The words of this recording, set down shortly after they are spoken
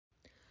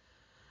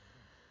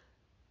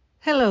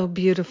Hello,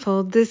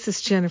 beautiful. This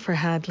is Jennifer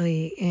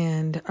Hadley,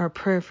 and our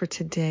prayer for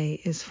today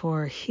is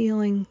for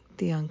healing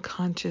the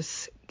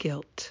unconscious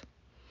guilt.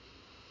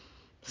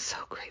 So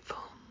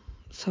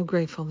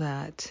grateful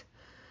that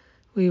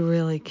we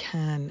really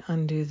can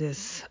undo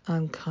this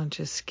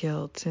unconscious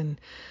guilt, and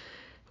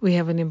we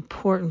have an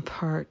important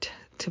part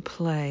to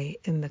play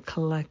in the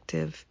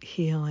collective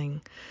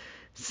healing.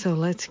 So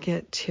let's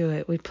get to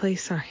it. We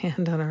place our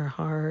hand on our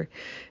heart,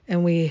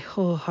 and we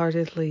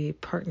wholeheartedly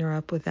partner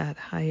up with that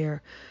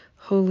higher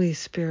Holy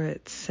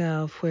Spirit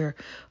self. We're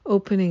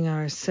opening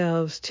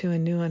ourselves to a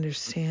new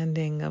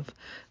understanding of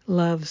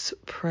love's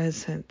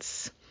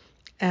presence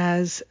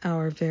as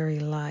our very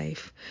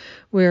life.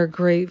 We're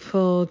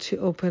grateful to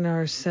open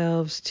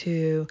ourselves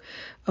to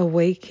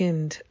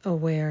awakened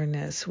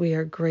awareness. We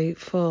are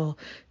grateful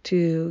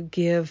to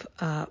give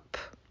up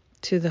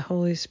to the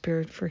Holy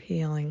Spirit for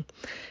healing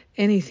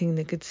anything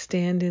that could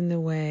stand in the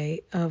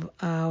way of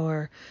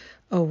our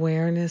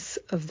awareness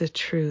of the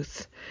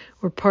truth.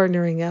 We're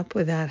partnering up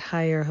with that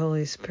higher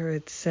Holy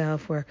Spirit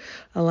self. We're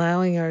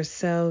allowing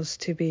ourselves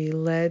to be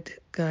led,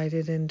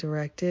 guided, and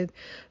directed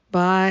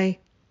by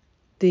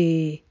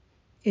the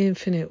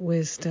infinite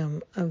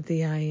wisdom of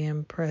the I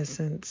Am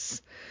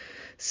presence.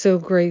 So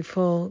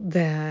grateful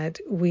that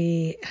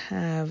we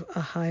have a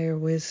higher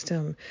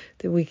wisdom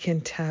that we can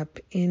tap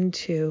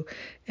into,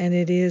 and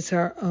it is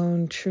our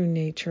own true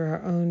nature,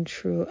 our own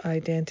true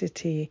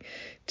identity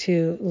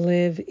to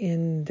live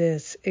in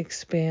this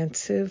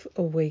expansive,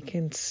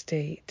 awakened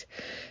state.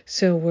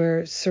 So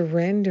we're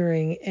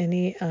surrendering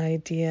any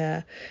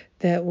idea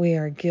that we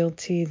are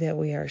guilty, that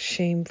we are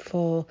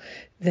shameful,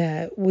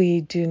 that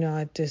we do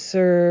not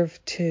deserve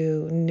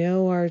to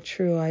know our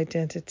true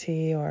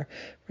identity or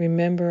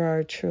remember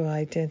our true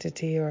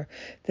identity, or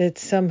that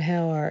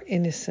somehow our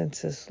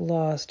innocence is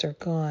lost or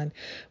gone.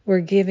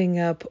 We're giving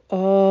up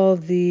all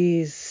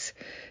these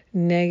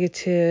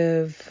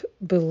negative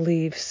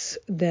beliefs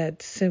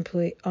that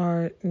simply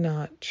are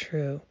not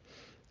true.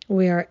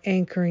 We are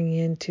anchoring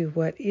into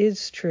what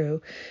is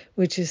true,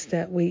 which is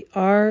that we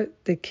are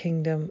the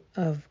kingdom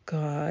of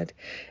God,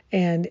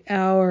 and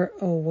our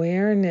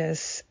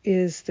awareness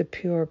is the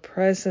pure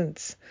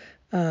presence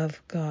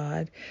of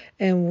God,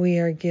 and we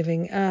are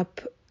giving up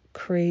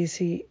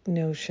crazy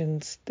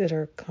notions that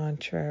are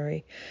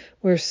contrary.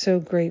 We're so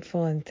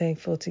grateful and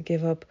thankful to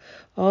give up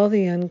all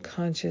the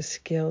unconscious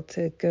guilt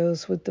that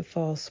goes with the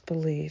false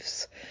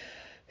beliefs.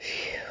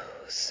 Phew,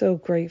 so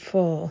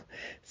grateful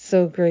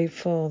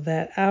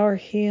that our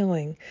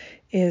healing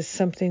is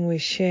something we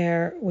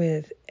share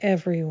with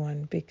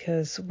everyone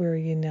because we're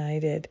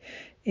united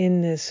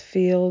in this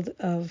field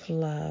of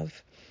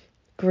love.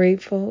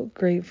 Grateful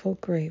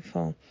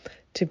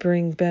to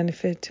bring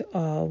benefit to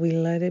all. We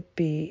let it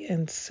be,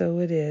 and so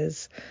it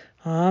is.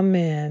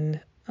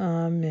 Amen.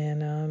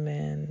 Amen.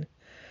 Amen.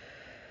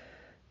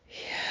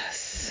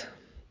 Yes.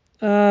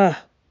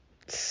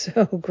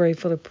 So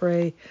grateful to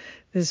pray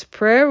this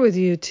prayer with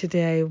you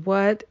today.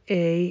 What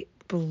a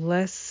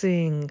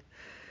blessing.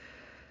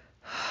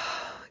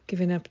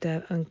 Giving up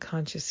that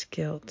unconscious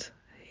guilt.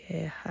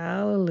 Yeah,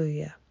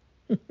 hallelujah.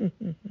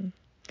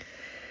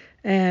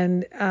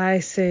 And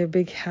I say a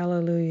big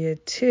hallelujah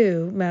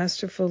too.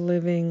 Masterful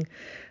Living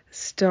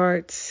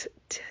starts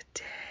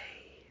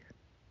today.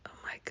 Oh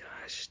my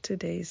gosh,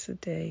 today's the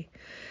day.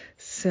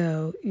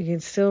 So you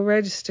can still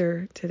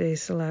register.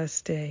 Today's the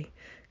last day.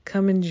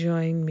 Come and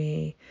join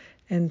me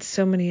and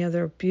so many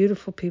other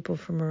beautiful people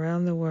from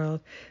around the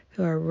world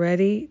who are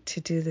ready to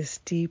do this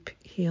deep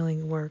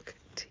healing work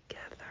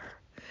together.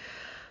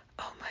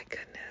 Oh my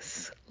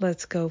goodness.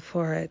 Let's go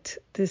for it.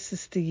 This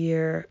is the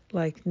year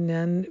like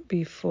none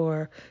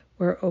before.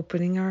 We're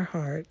opening our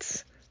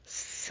hearts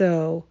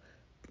so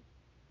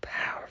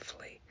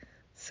powerfully,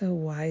 so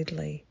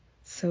widely,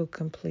 so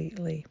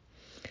completely.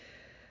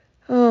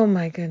 Oh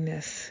my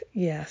goodness.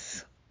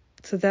 Yes.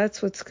 So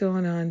that's what's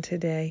going on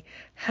today.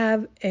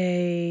 Have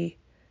an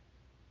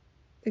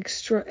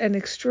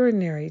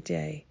extraordinary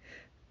day,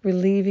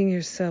 relieving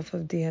yourself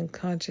of the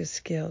unconscious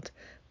guilt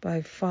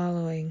by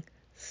following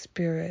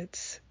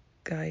Spirit's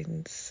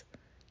guidance.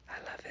 I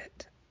love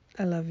it.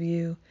 I love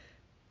you.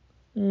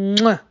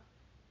 Mwah.